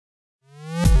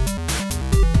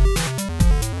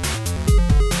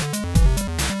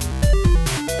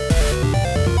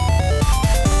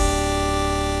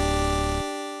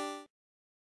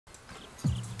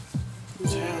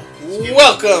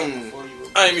Welcome!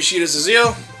 I'm Yoshida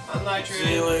Zazil. I'm Nitro.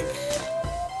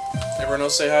 Everyone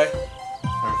else say hi.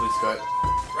 I'm Please Scott.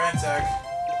 Ransack.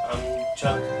 I'm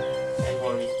Chuck. And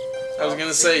Horny. I was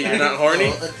gonna say, you're not horny?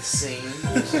 All at the same.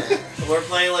 We're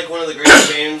playing like one of the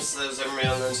greatest games that was ever made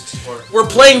on the N64. We're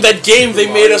playing that game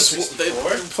they made us. Mario 64?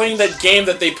 We're playing that game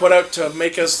that they put out to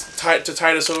make us tide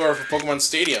us over for Pokemon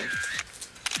Stadium.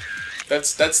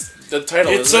 That's the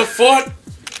title. It's isn't a foot.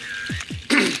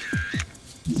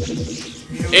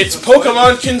 It's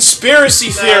Pokemon Conspiracy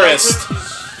Theorist. He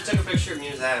took a picture of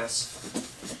Mew's ass.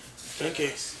 Thank you.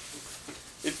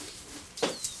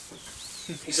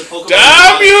 He's a Pokemon.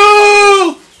 Damn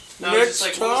you! No, it's Next just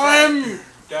like, what was time.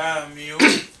 that? Damn you.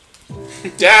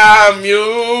 Damn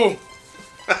you!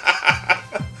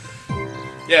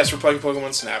 Yes, we're playing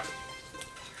Pokemon Snap.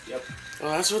 Yep. Oh,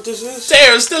 that's what this is?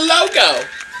 There's the logo!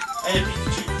 And a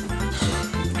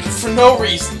Pikachu. For no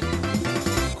reason.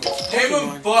 Name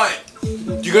a butt.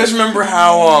 Do you guys remember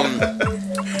how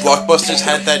Blockbusters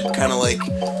had that kind of like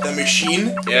the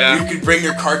machine? Yeah. You could bring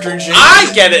your cartridge in.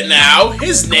 I get it now!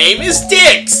 His name is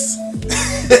Dix!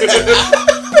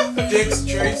 Dix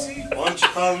Tracy. Why don't you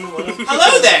come?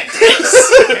 Hello there, Dix!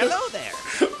 Hello there.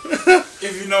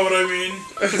 If you know what I mean.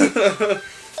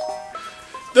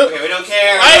 Okay, we don't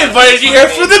care. I invited you here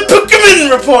for the Pokemon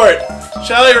report!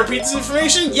 Shall I repeat this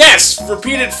information? Yes!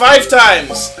 Repeat it 5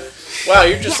 times! Wow,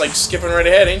 you're just like skipping right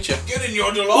ahead, ain't you? Get in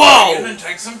your DeLorean and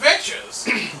take some pictures.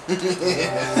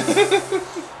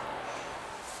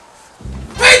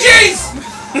 Pidgeys!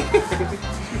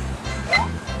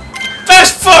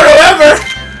 Best photo ever!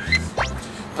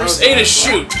 Press A to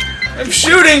shoot. I'm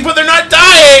shooting, but they're not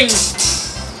dying!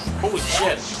 Holy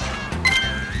shit.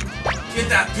 Get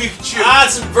that Pikachu. Ah,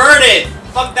 it's inverted!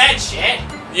 Fuck that shit!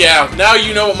 Yeah, now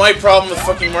you know what my problem with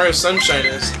fucking Mario Sunshine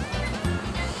is.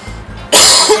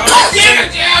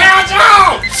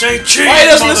 Say cheese, Why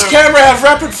doesn't this camera have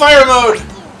rapid fire mode?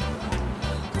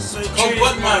 Say cheese,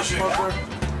 button magic.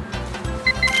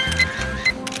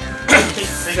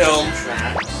 Film.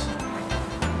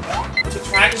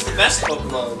 Track is the best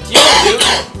Pokemon. Yeah,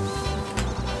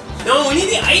 dude. No, we need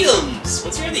the items.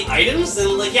 Once we have the items,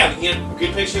 then like yeah, we can get a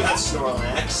good picture of that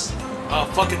Snorlax. Oh,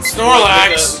 fucking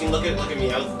Snorlax. We can look at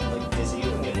Meowth like dizzy. We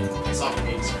can get piss off your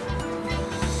games.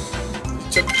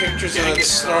 Took pictures of that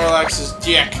Snorlax's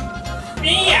dick.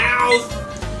 Meowth.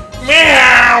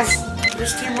 Meow!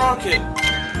 Where's Team Rocket?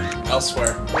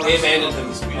 Elsewhere. They abandoned him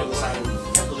on the side.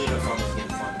 Can't believe it from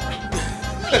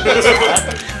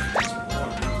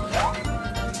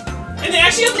And they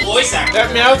actually have the voice actor.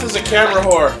 That Meowth is a camera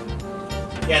whore.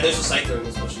 Yeah, there's a Scyther in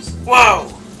those bushes. Wow.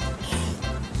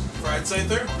 Fried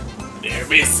Scyther? There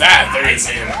be Scythers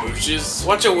in bushes.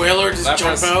 Watch a whaler just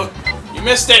jump out. You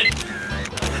missed it!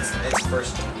 It's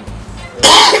first gen.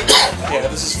 Yeah,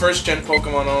 this is first gen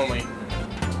Pokemon only.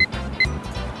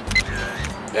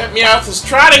 That Meowth is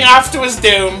trotting off to his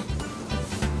doom.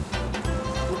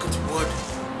 Look, it's wood.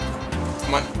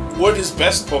 Wood is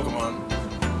best Pokemon.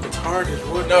 It's hard as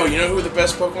wood. No, you know who the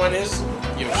best Pokemon is?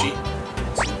 Yoshi.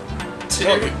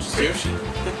 No, just Yoshi.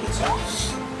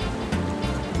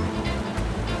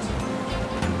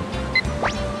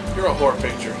 You're a whore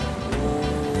picture.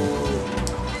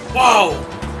 Whoa!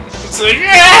 It's like,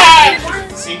 yeah!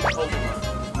 See Pokemon.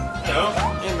 No?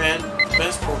 Hey man,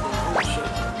 best Pokemon. Holy shit.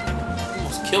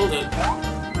 Almost killed it.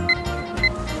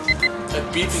 That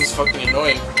beeping's fucking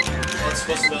annoying. That's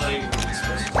supposed to be like.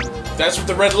 That's what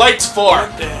the red light's for!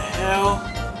 What the hell?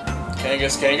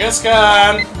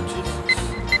 Kangaskhan!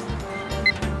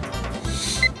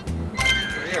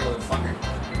 Come here, motherfucker.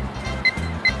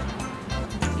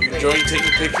 You enjoying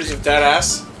taking pictures of that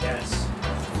ass? Yes.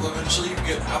 Well, eventually you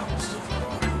get apples to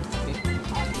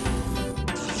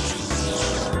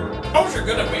Those are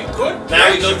gonna be good. Now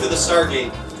we go through the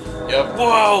Stargate. Yep.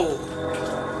 Whoa!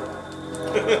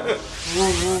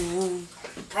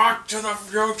 Back to the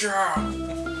future!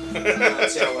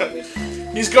 That's how I like it.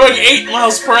 He's going 8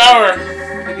 miles per hour.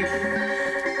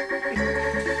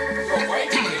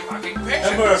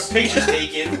 Number of pictures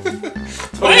taken.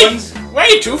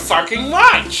 Way too fucking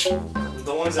much.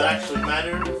 The ones that actually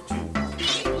matter.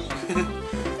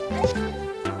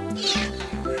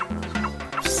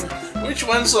 Which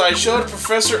ones will I show to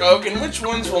Professor Oak, and which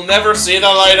ones will never see the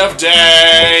light of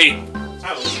day?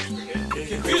 I was forget.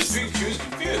 Confused, Pikachu's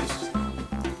confused.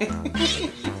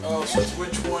 Oh, so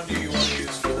which one do you want to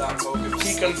use for that Pokemon?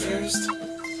 He confused.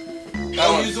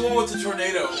 Oh, use the one with the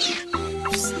tornado.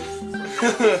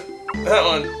 That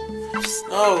one.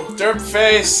 Oh, Derp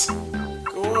face.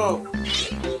 go up.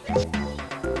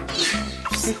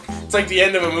 It's like the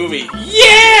end of a movie.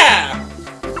 Yeah!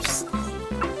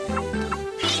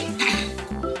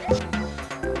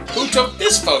 Who took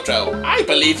this photo? I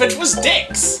believe it was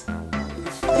Dick's.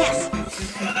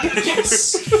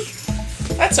 Yes.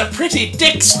 That's a pretty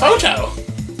Dick's photo.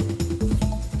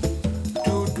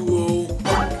 Doduo.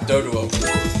 Doduo.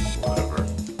 Whatever.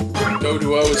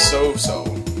 Doduo is so-so.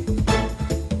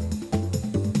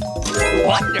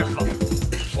 Wonderful.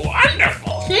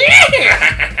 Wonderful.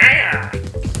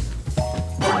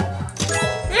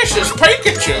 This is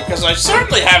Pikachu, because I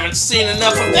certainly haven't seen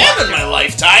enough of them in my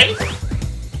lifetime.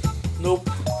 Nope.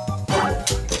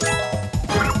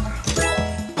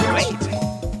 Great.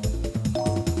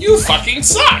 You fucking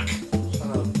suck.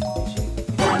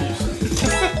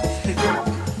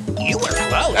 You were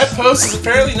close. That pose is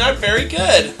apparently not very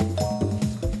good.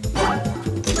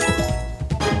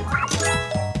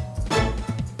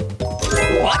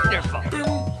 Wonderful.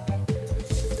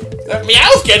 That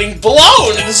Meowth getting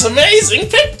blown in this amazing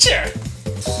picture.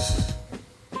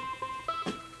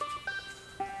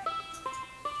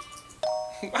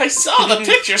 I saw the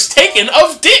pictures taken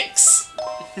of Dix.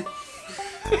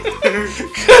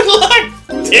 Good luck,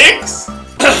 Dix.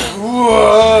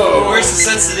 Whoa. Where's the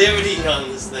sensitivity on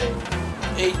this thing?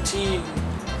 18.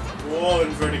 Whoa,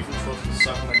 inverted control can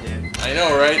suck my dick. I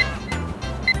know, right?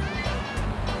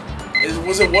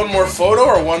 Was it one more photo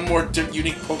or one more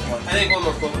unique Pokemon? I think one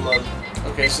more Pokemon.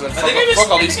 Okay, so then I think I missed, fuck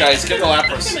all these guys, get the I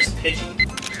think I Lapras. missed Pidgey.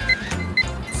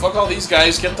 Fuck all these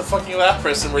guys, get the fucking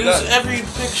Lapras, and we're Use done. every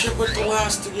picture but the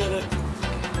last to get it.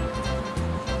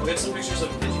 We'll get some pictures of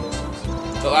Pidgey.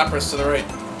 The Lapras to the right.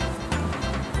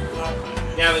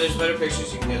 Yeah, but there's better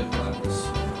pictures you can get of Lapras.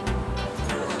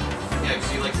 Yeah,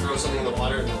 because you like throw something in the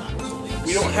water and the Lapras will leave.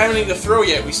 We don't have anything to throw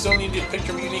yet, we still need a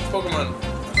picture of a unique Pokemon.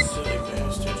 Silly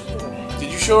bastard. Did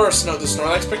you show her the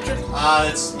Snorlax picture?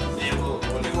 It's... It will...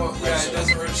 Yeah, it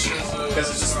doesn't register as a... Because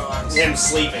it's just him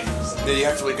sleeping. Yeah, you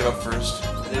have to wake it up first.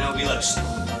 And then it'll be like...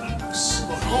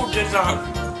 Who did that?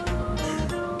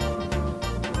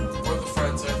 Or the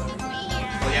friends, I think.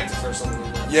 Well, you have to throw something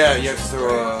in there. Yeah, you have to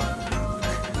throw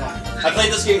I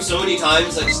played this game so many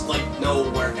times, I just like know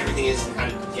where everything is and how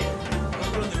to get it.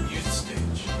 I'll go to the mute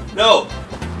stage. No!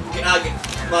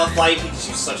 Well, Flying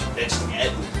Pikachu's such a bitch to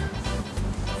get.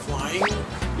 Flying?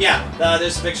 Yeah,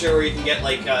 there's a picture where you can get,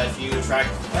 like, if you attract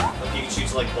a Pikachu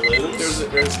to, like, balloons.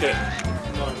 There's good.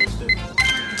 No, I missed it.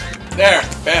 There,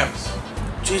 bam.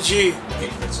 GG.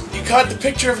 You caught the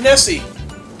picture of Nessie.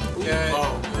 Yeah.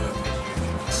 Oh,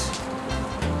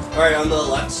 Alright, on the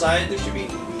left side, there should be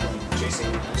like, chasing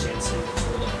a chance.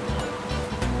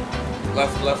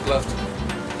 Left.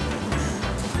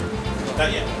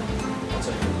 Not yet.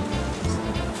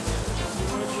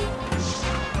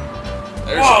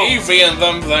 There's Eevee in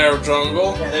them there,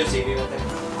 jungle. Yeah, there's Eevee right there.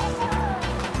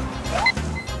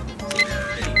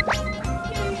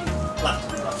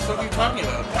 Left. What the fuck are you talking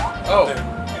about? Oh.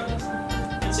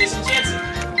 Let's say some chances.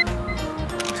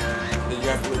 Then you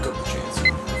have to wake up the chance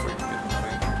before you can get the thing.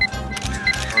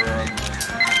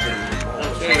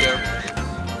 There you go.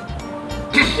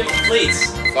 Give it Fleets.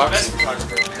 Fox. Best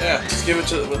photographer. Yeah, just give it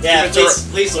to... Yeah,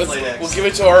 Fleets will play next. We'll give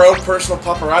it to our own personal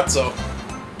paparazzo.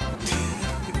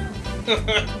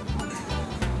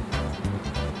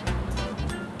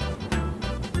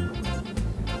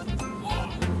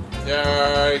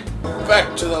 Alright,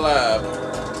 back to the lab.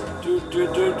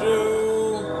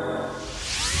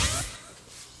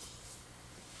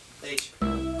 H.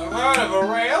 I've heard of a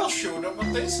rail shooter,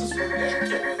 but this is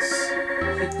ridiculous.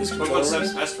 What's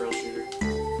the best rail shooter?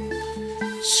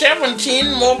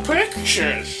 17 more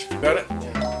pictures. Got it? Yeah.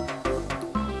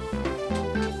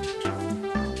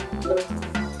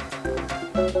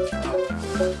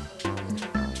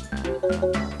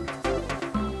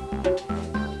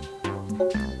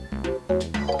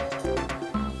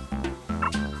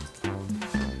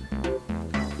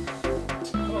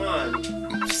 Come on.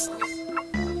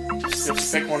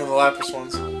 Just pick one of the Lapras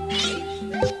ones.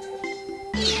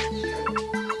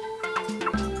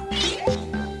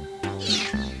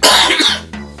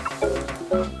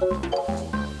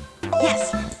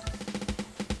 Yes.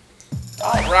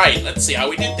 Alright, let's see how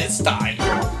we did this time.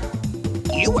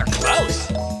 You were close.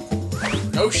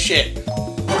 No shit.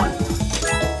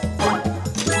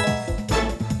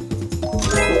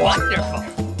 Wonderful.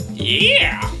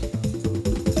 Yeah!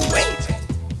 Wait.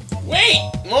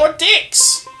 Wait! More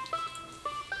dicks!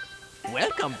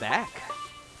 Welcome back.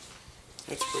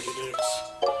 That's pretty dicks.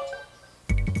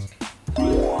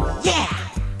 Yeah.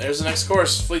 There's the next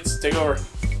course. Fleets, take over.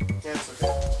 Yeah, it's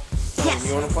okay. Yes.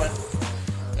 You wanna play?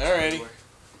 Alrighty.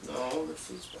 No, the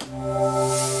Fleets back.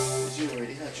 You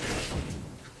already had your...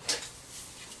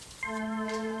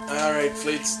 Alright,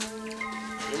 Fleets.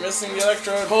 You're missing the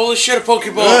electrode. Holy shit, a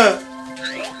Pokeball!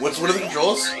 What are the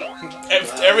controls?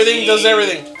 Everything does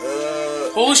everything.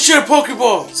 Holy shit,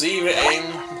 Pokeball! Z, aim.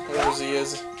 Whatever Z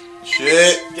is.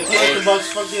 Shit. Get the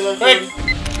Electabuzz, fuck the Quick!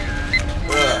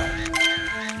 Ugh.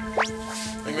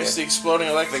 I missed the exploding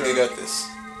I electro. think I got this.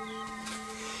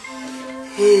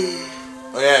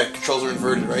 Oh yeah, controls are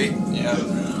inverted, right? Yeah.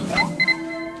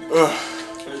 Ugh.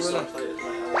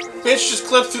 Bitch just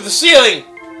clipped through the ceiling!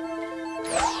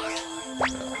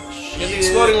 Get the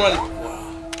exploding one.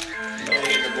 You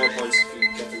get the more points if you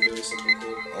get them doing something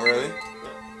cool. Oh really?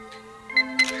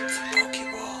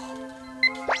 Pokeball.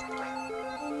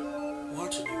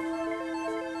 Watching you.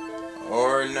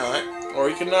 Or not. Or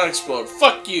you cannot explode.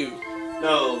 Fuck you!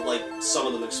 No, like, some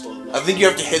of them explode. I think you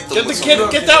have to hit them.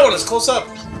 Get that one, it's close up.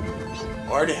 I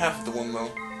already have the one though.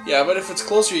 Yeah, but if it's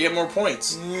closer, you get more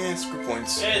points. Yeah, it's good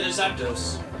points. Hey, there's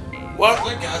Zapdos. What?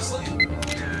 Like Gaslight?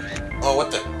 Oh,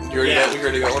 what the? You already Yeah. got? You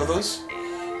already got one of those?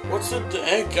 What's the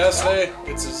egg? Gaslight.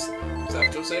 It's his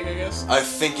Zapdos egg, I guess. I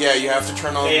think yeah. You have to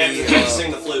turn on Yeah, you have to the.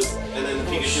 sing the flute, and then the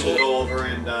Pikachu will go over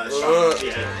and shot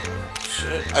the head.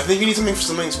 Shit. I think you need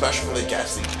something special for the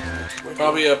Ghastly.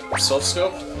 Probably a self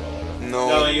scope. No.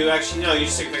 No, you actually, no, you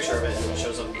just take a picture of it and it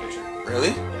shows up in the picture.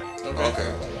 Really? Okay.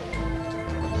 Okay.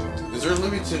 Is there a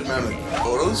limited amount of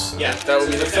photos? Yeah. That would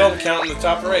be the film count in the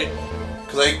top right.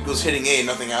 Because I was hitting A and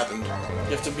nothing happened.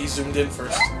 You have to be zoomed in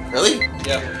first. Really?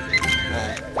 Yeah.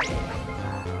 Oh.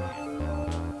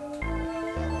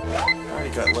 I already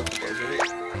got Electabuzz, right?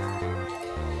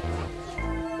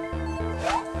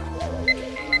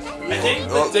 I think,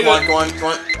 Oh, Dig come on.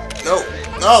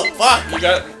 No, fuck! You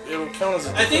got. It'll count as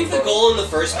a. I think the goal in the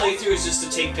first playthrough is just to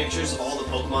take pictures of all the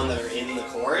Pokemon that are in the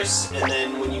course, and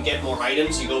then when you get more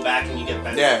items, you go back and you get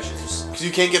better pictures. Because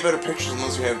you can't get better pictures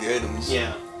unless you have the items.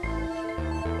 Yeah.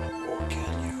 Or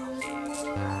can you?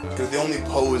 Because they only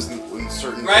pose in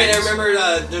certain Right, I things. remember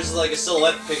there's like a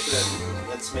silhouette picture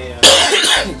that's made out.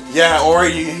 Yeah, or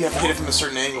you have to hit it from a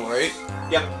certain angle, right?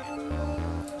 Yep.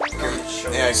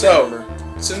 Yeah, I So- can't remember.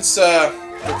 Since we're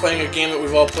playing a game that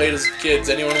we've all played as kids,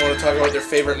 anyone want to talk about their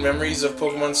favorite memories of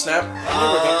Pokemon Snap?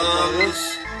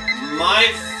 My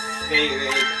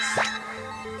favorite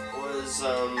was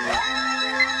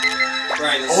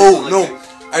Right. This is Oh, like no.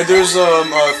 There's a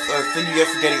thing you get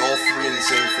for getting all three in the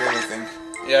same frame, I think.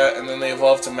 Yeah, and then they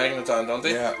evolve to Magneton, don't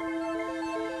they? Yeah. I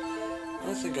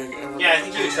don't think I ever. Yeah, I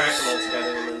think you attract them all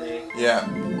together and then they Yeah.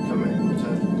 come in at one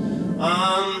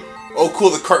time. Oh, cool.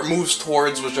 The cart moves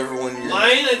towards whichever one you're.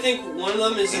 Mine, I think one of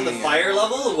them is in the fire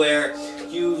level where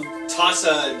you toss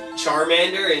a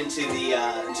Charmander into the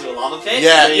into a lava pit.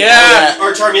 Yeah, and then yeah.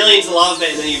 Or Charmeleon into the lava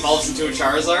pit, and then he evolves into a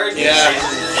Charizard. and Yeah.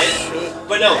 stays in the pit.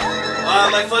 But no,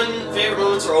 my favorite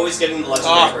moments are always getting the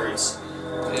legendary birds.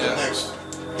 Yeah. Next.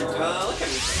 Look at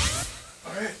me.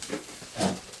 Alright.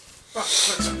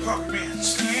 Let's put some Pokemon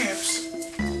snaps.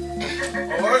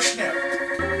 Oh, snap.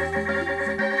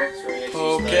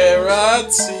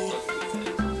 Pokerazzi.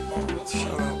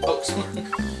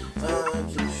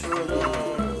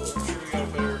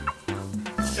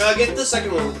 Get the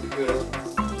second one with the computer.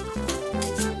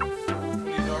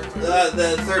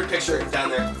 The third picture down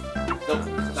there. Nope,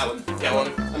 that one. That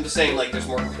one. I'm just saying, like, there's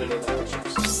more Kakuna in that picture.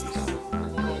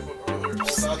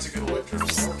 That's a good electric.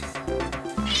 Who's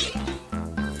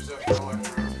that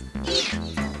electric?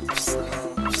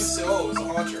 Oh, it was a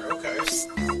Haunter. Okay.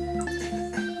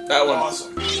 That one.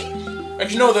 Awesome.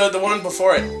 Actually, no, the one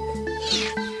before it.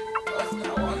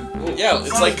 That one. Yeah,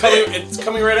 it's not like as coming. big. It's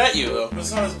coming right at you, though. But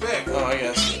it's not as big. Oh, I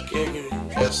guess.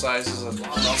 Yeah, size is a.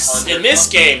 In this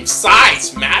game,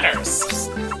 size matters.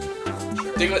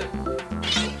 Diglett.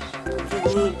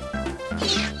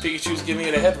 Pikachu's giving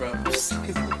it a head rub.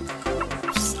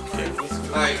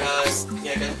 Alright,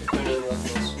 yeah, get Kakuna and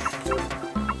Electabuzz.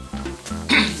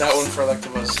 That one for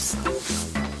Electabuzz.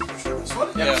 This one?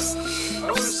 Yeah. I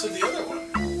would have said the other one.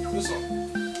 This one.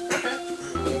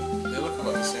 They look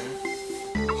about the same.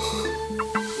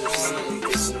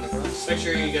 Make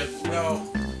sure you get. No.